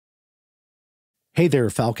Hey there,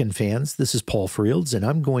 Falcon fans. This is Paul Frields, and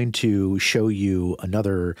I'm going to show you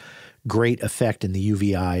another great effect in the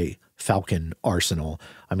UVI Falcon arsenal.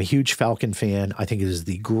 I'm a huge Falcon fan. I think it is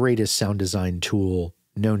the greatest sound design tool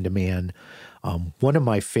known to man. One of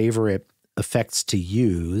my favorite effects to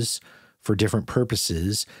use for different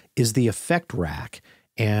purposes is the effect rack,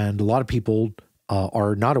 and a lot of people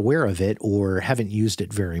are not aware of it or haven't used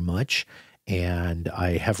it very much. And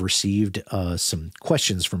I have received some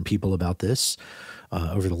questions from people about this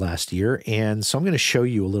over the last year. And so I'm going to show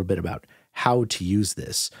you a little bit about how to use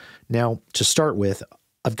this. Now, to start with,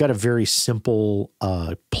 I've got a very simple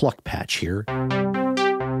pluck patch here.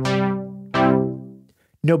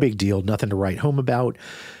 No big deal, nothing to write home about.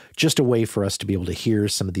 Just a way for us to be able to hear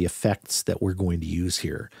some of the effects that we're going to use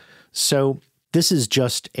here. So this is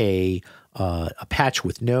just a patch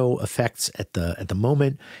with no effects at the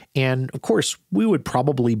moment. And of course, we would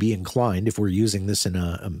probably be inclined, if we're using this in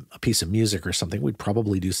a piece of music or something, we'd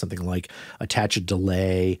probably do something like attach a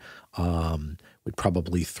delay. We'd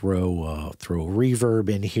probably throw a reverb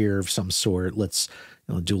in here of some sort. Let's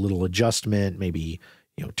do a little adjustment. Maybe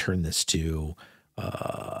turn this to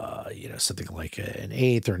something like an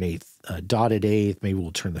eighth or an eighth dotted eighth. Maybe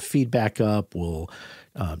we'll turn the feedback up. We'll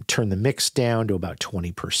turn the mix down to about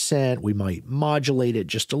 20%. We might modulate it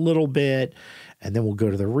just a little bit, and then we'll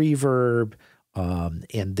go to the reverb.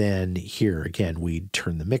 And then here again, we'd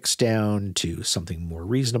turn the mix down to something more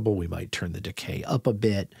reasonable. We might turn the decay up a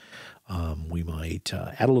bit. We might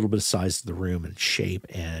add a little bit of size to the room and shape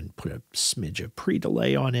and put a smidge of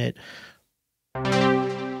pre-delay on it.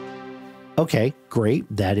 Okay, great.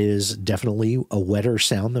 That is definitely a wetter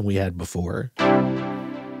sound than we had before.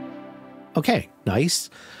 Okay, nice.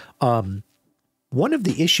 One of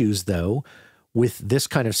the issues, though, with this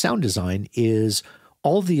kind of sound design is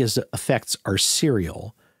all these effects are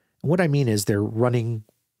serial. And what I mean is they're running,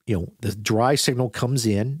 the dry signal comes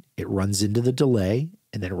in, it runs into the delay,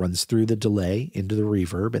 and then it runs through the delay into the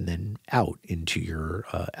reverb, and then out into your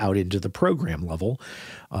out into the program level,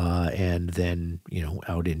 and then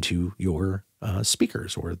out into your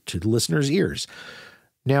speakers or to the listener's ears.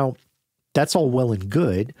 Now, that's all well and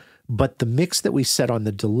good, but the mix that we set on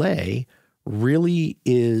the delay really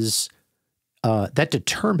is that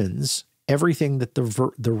determines everything that the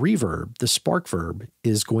reverb, the spark verb,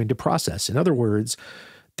 is going to process. In other words,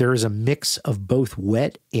 there is a mix of both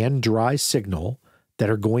wet and dry signal that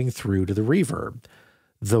are going through to the reverb.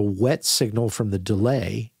 The wet signal from the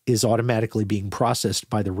delay is automatically being processed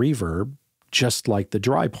by the reverb, just like the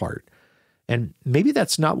dry part. And maybe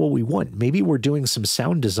that's not what we want. Maybe we're doing some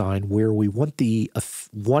sound design where we want the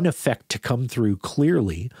one effect to come through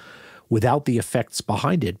clearly without the effects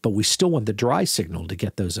behind it, but we still want the dry signal to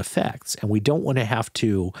get those effects. And we don't want to have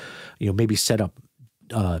to, maybe set up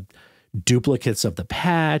duplicates of the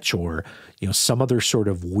patch or some other sort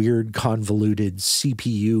of weird convoluted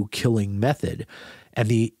CPU killing method. And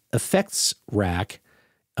the effects rack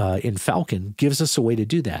in Falcon gives us a way to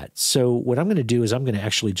do that. So what I'm going to do is I'm going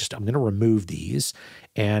to remove these,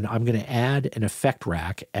 and I'm going to add an effect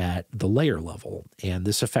rack at the layer level. And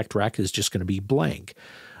this effect rack is just going to be blank.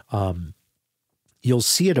 You'll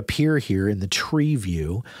see it appear here in the tree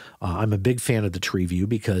view. I'm a big fan of the tree view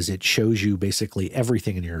because it shows you basically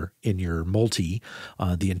everything in your multi,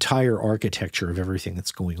 the entire architecture of everything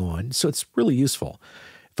that's going on. So it's really useful.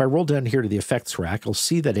 If I roll down here to the effects rack, I'll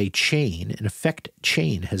see that an effect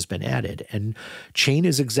chain has been added. And chain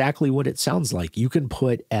is exactly what it sounds like. You can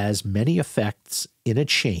put as many effects in a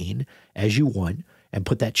chain as you want and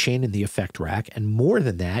put that chain in the effect rack. And more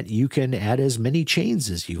than that, you can add as many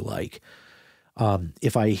chains as you like.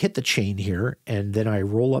 If I hit the chain here and then I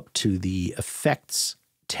roll up to the effects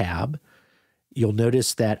tab, you'll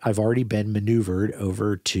notice that I've already been maneuvered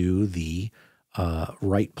over to the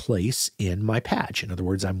right place in my patch. In other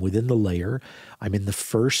words, I'm within the layer. I'm in the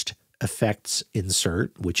first effects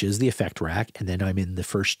insert, which is the effect rack, and then I'm in the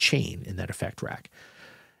first chain in that effect rack.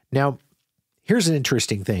 Now, here's an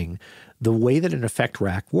interesting thing. The way that an effect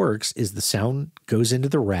rack works is the sound goes into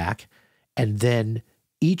the rack, and then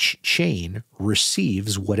each chain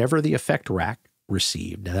receives whatever the effect rack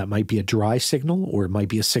received. Now, that might be a dry signal, or it might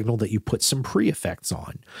be a signal that you put some pre-effects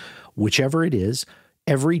on. Whichever it is,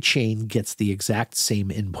 every chain gets the exact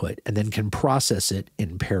same input and then can process it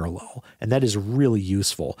in parallel. And that is really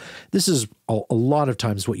useful. This is a lot of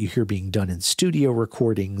times what you hear being done in studio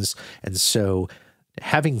recordings. And so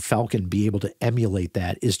having Falcon be able to emulate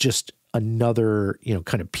that is just another,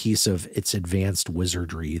 kind of piece of its advanced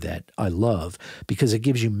wizardry that I love, because it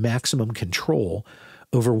gives you maximum control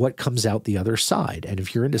over what comes out the other side. And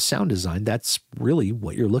if you're into sound design, that's really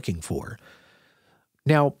what you're looking for.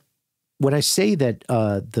 Now, when I say that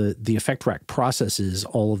the effect rack processes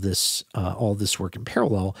all of this work in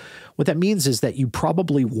parallel, what that means is that you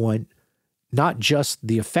probably want not just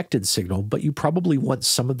the affected signal, but you probably want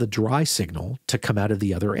some of the dry signal to come out of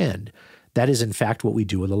the other end. That is, in fact, what we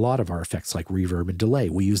do with a lot of our effects like reverb and delay.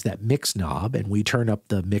 We use that mix knob and we turn up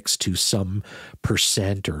the mix to some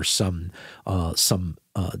percent or some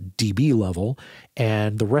dB level,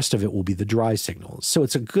 and the rest of it will be the dry signals. So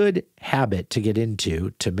it's a good habit to get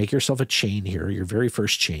into to make yourself a chain here, your very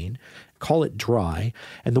first chain, call it dry.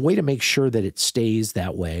 And the way to make sure that it stays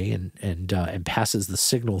that way and passes the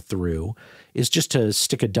signal through is just to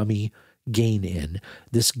stick a dummy gain in.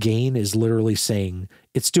 This gain is literally saying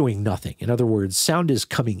it's doing nothing. In other words, sound is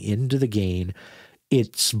coming into the gain,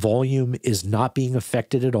 its volume is not being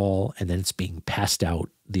affected at all, and then it's being passed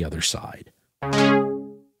out the other side.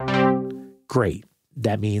 Great.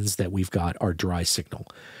 That means that we've got our dry signal.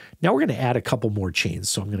 Now we're going to add a couple more chains.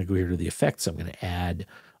 So I'm going to go here to the effects. I'm going to add,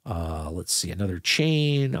 let's see, another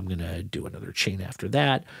chain. I'm going to do another chain after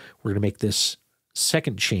that. We're going to make this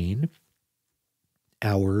second chain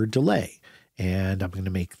our delay. And I'm going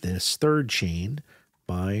to make this third chain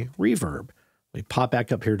my reverb. We pop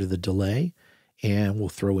back up here to the delay, and we'll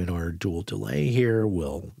throw in our dual delay here.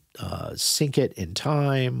 We'll sync it in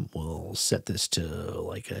time. We'll set this to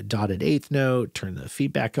like a dotted eighth note, turn the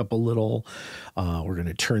feedback up a little. We're going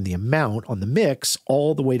to turn the amount on the mix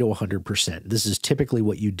all the way to 100%. This is typically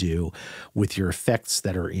what you do with your effects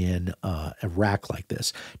that are in a rack like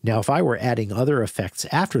this. Now, if I were adding other effects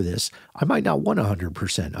after this, I might not want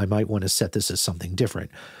 100%. I might want to set this as something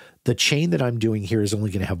different. The chain that I'm doing here is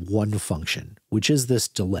only going to have one function, which is this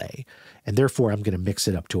delay. And therefore, I'm going to mix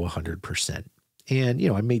it up to 100%. And, you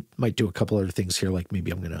know, I might do a couple other things here, like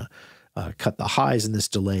maybe I'm going to cut the highs in this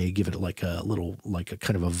delay, give it like a little, like a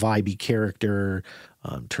kind of a vibey character,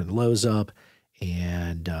 turn the lows up,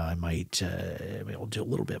 and I might, maybe I'll do a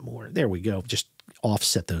little bit more. There we go. Just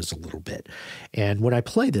offset those a little bit. And when I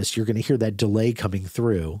play this, you're going to hear that delay coming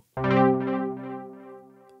through.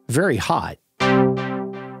 Very hot.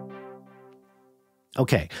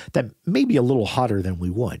 Okay, that may be a little hotter than we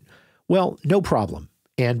want. Well, no problem.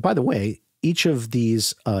 And by the way, each of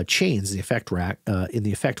these chains in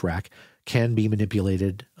the effect rack can be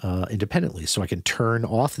manipulated independently. So I can turn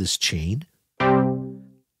off this chain,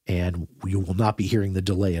 and you will not be hearing the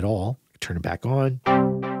delay at all. Turn it back on,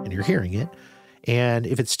 and you're hearing it. And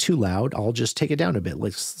if it's too loud, I'll just take it down a bit.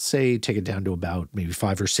 Let's say take it down to about maybe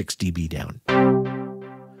 5 or 6 dB down.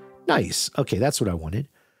 Nice. Okay, that's what I wanted.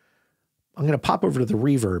 I'm going to pop over to the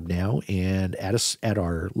reverb now and add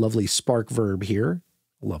our lovely spark verb here.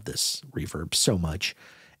 Love this reverb so much.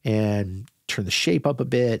 And turn the shape up a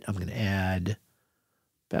bit. I'm going to add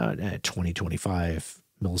about 20, 25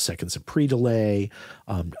 milliseconds of pre-delay.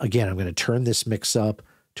 Again, I'm going to turn this mix up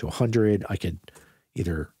to 100. I could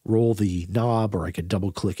either roll the knob or I could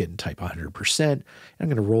double click it and type 100%. I'm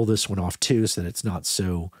going to roll this one off too so that it's not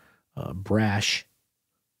so brash.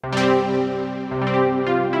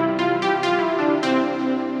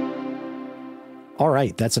 All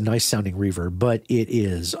right, that's a nice sounding reverb, but it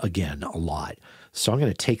is, again, a lot. So I'm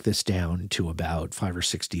going to take this down to about 5 or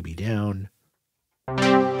 6 dB down.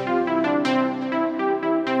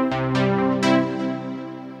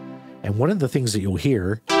 And one of the things that you'll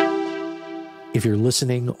hear, if you're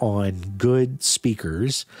listening on good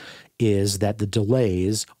speakers, is that the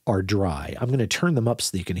delays are dry. I'm going to turn them up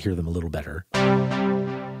so that you can hear them a little better.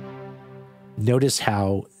 Notice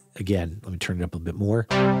how, again, let me turn it up a bit more.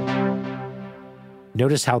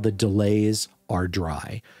 Notice how the delays are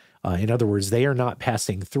dry. In other words, they are not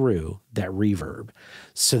passing through that reverb.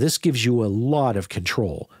 So this gives you a lot of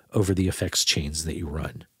control over the effects chains that you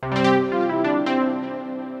run.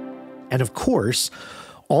 And of course,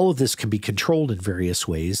 all of this can be controlled in various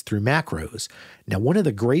ways through macros. Now, one of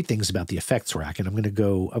the great things about the effects rack, and I'm going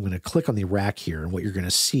to click on the rack here, and what you're going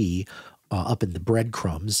to see up in the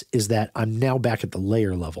breadcrumbs is that I'm now back at the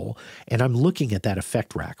layer level, and I'm looking at that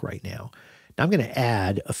effect rack right now. Now I'm going to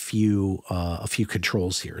add a few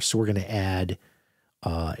controls here. So we're going to add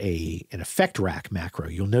an effect rack macro.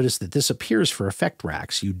 You'll notice that this appears for effect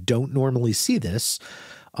racks. You don't normally see this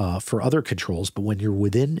for other controls, but when you're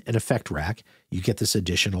within an effect rack, you get this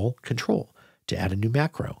additional control to add a new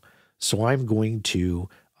macro. So I'm going to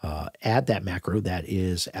add that macro. That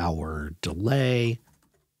is our delay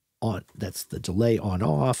on. That's the delay on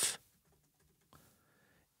off.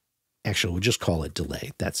 Actually, we'll just call it delay.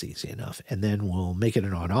 That's easy enough. And then we'll make it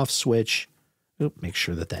an on-off switch. Oop, make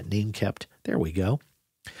sure that that name kept. There we go.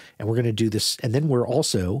 And we're going to do this. And then we're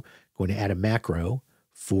also going to add a macro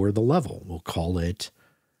for the level. We'll call it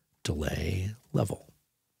delay level.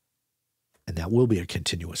 and that will be a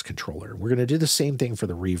continuous controller. We're going to do the same thing for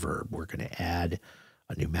the reverb. We're going to add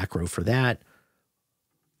a new macro for that.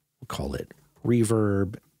 We'll call it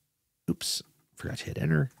reverb. Oops, forgot to hit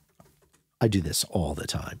enter. I do this all the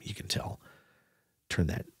time, you can tell. Turn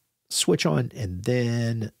that switch on, and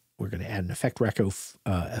then we're going to add an effect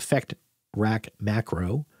rack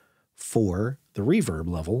macro for the reverb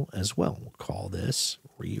level as well. We'll call this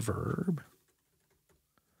reverb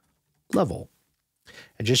level.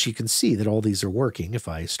 And just you can see that all these are working. If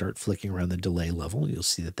I start flicking around the delay level, you'll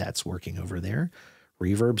see that that's working over there.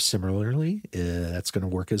 Reverb, similarly, that's going to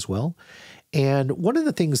work as well. And one of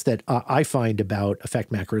the things that I find about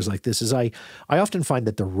effect macros like this is I often find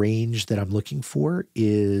that the range that I'm looking for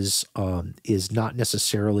is not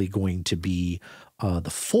necessarily going to be the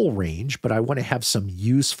full range, but I want to have some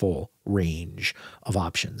useful range of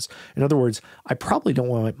options. In other words, I probably don't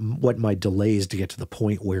want my delays to get to the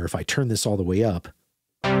point where if I turn this all the way up,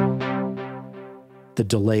 the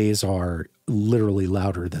delays are literally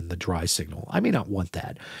louder than the dry signal. I may not want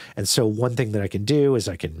that. And so one thing that I can do is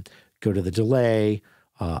I can go to the delay,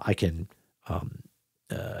 I can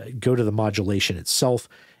go to the modulation itself,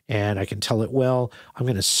 and I can tell it, well, I'm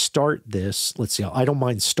going to start this. Let's see, I don't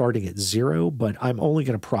mind starting at 0, but I'm only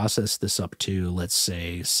going to process this up to, let's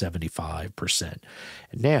say, 75%.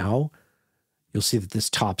 And now you'll see that this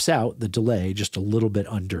tops out the delay just a little bit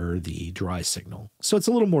under the dry signal. So it's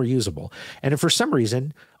a little more usable. And if for some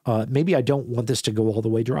reason, maybe I don't want this to go all the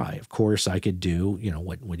way dry, of course, I could do,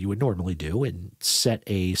 what you would normally do and set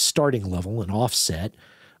a starting level, an offset.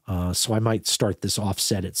 So I might start this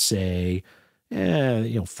offset at, say,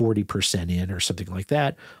 40% in or something like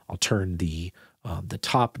that. I'll turn the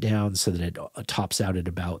top down so that it tops out at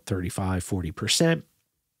about 35, 40%.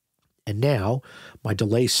 And now my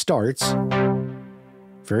delay starts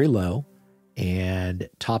very low and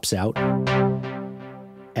tops out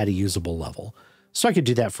at a usable level. So I could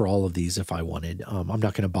do that for all of these if I wanted. I'm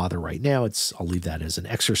not going to bother right now. I'll leave that as an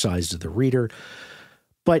exercise to the reader.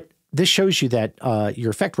 But this shows you that your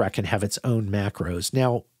effect rack can have its own macros.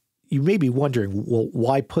 Now, you may be wondering, well,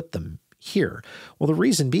 why put them here? Well, the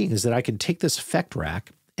reason being is that I can take this effect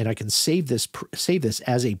rack and I can save this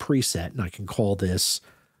as a preset, and I can call this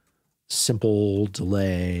simple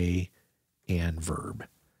delay and verb.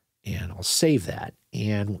 And I'll save that.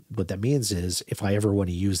 And what that means is if I ever want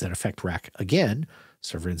to use that effect rack again,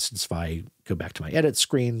 so for instance, if I go back to my edit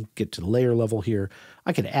screen, get to the layer level here,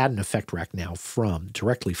 I can add an effect rack now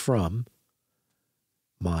directly from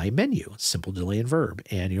my menu, simple delay and verb.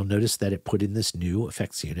 And you'll notice that it put in this new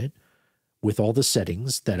effects unit with all the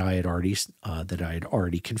settings that I had already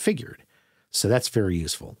configured. So that's very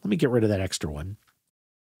useful. Let me get rid of that extra one.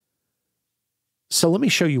 So let me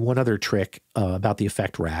show you one other trick about the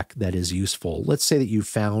effect rack that is useful. Let's say that you've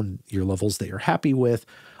found your levels that you're happy with,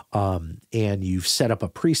 and you've set up a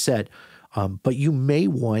preset, but you may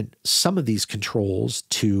want some of these controls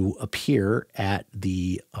to appear at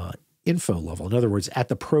the info level. In other words, at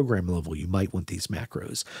the program level, you might want these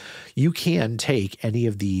macros. You can take any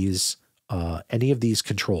of these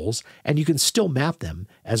controls, and you can still map them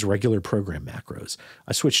as regular program macros.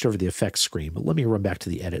 I switched over the effects screen, but let me run back to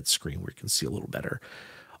the edit screen where you can see a little better.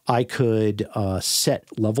 I could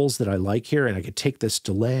set levels that I like here, and I could take this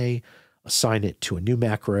delay, assign it to a new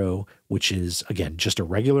macro, which is, again, just a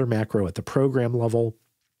regular macro at the program level.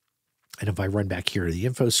 And if I run back here to the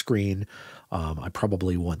info screen, I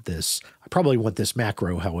probably want this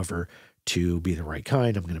macro, however, to be the right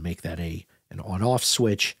kind. I'm going to make that an on-off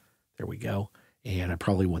switch. There we go. And I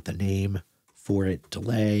probably want the name for it,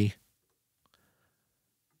 delay.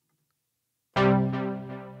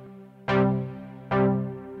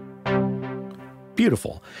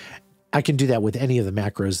 Beautiful. I can do that with any of the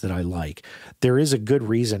macros that I like. There is a good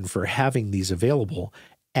reason for having these available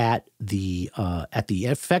at the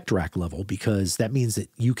effect rack level, because that means that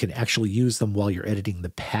you can actually use them while you're editing the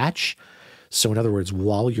patch. So in other words,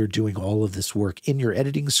 while you're doing all of this work in your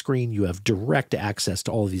editing screen, you have direct access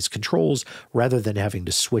to all of these controls rather than having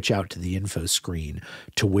to switch out to the info screen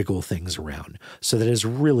to wiggle things around. So that is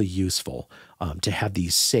really useful to have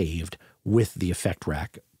these saved with the effect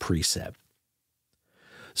rack preset.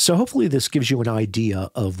 So hopefully this gives you an idea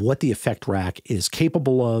of what the effect rack is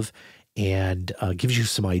capable of and gives you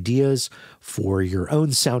some ideas for your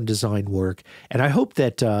own sound design work. And I hope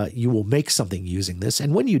that you will make something using this.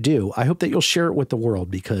 And when you do, I hope that you'll share it with the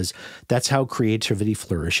world, because that's how creativity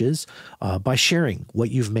flourishes, by sharing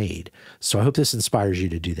what you've made. So I hope this inspires you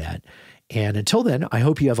to do that. And until then, I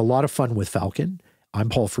hope you have a lot of fun with Falcon. I'm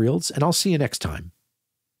Paul Frields, and I'll see you next time.